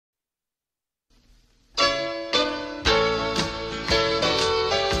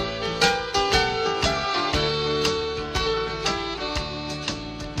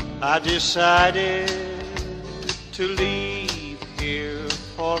I decided to leave here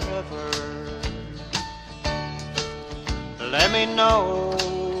forever. Let me know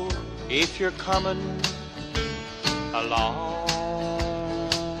if you're coming along.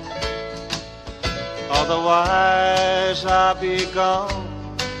 Otherwise I'll be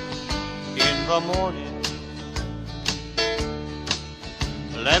gone in the morning.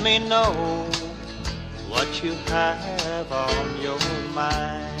 Let me know what you have on your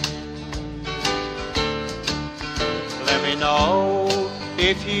mind. Let me know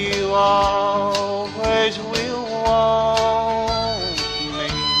if you always will want me,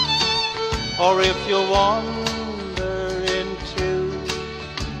 or if you'll wander into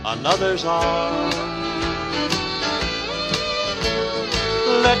another's arms.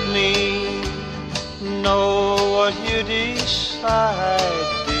 Let me know what you decide,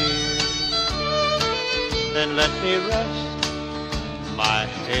 dear, and let me rest my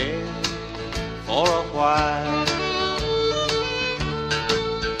head for a while.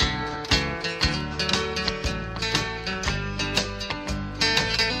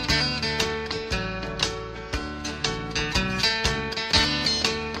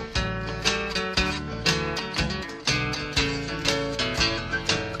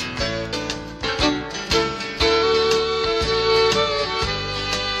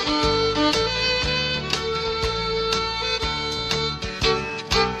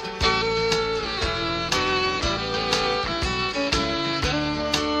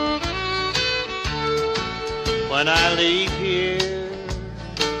 When I leave here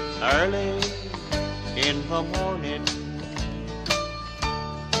early in the morning,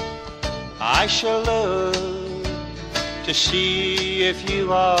 I shall look to see if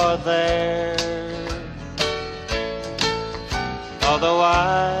you are there.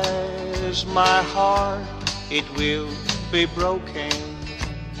 Otherwise my heart, it will be broken,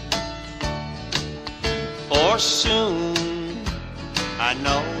 for soon I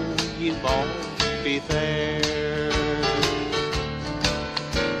know you won't be there.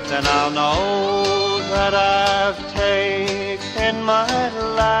 Then I'll know that I've taken my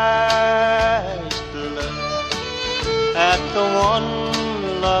last look at the one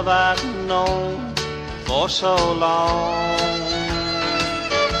love I've known for so long.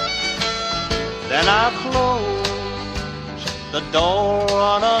 Then I'll close the door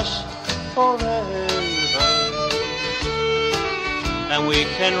on us forever, and we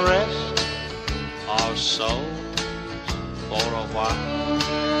can rest our souls for a while.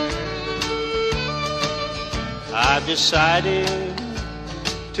 I've decided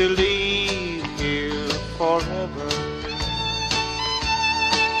to leave here forever.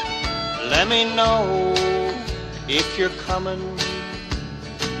 Let me know if you're coming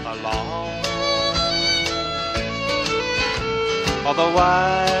along.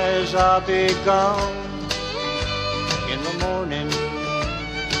 Otherwise I'll be gone in the morning.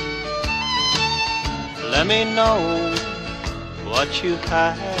 Let me know what you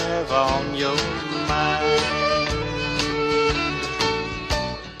have on your mind.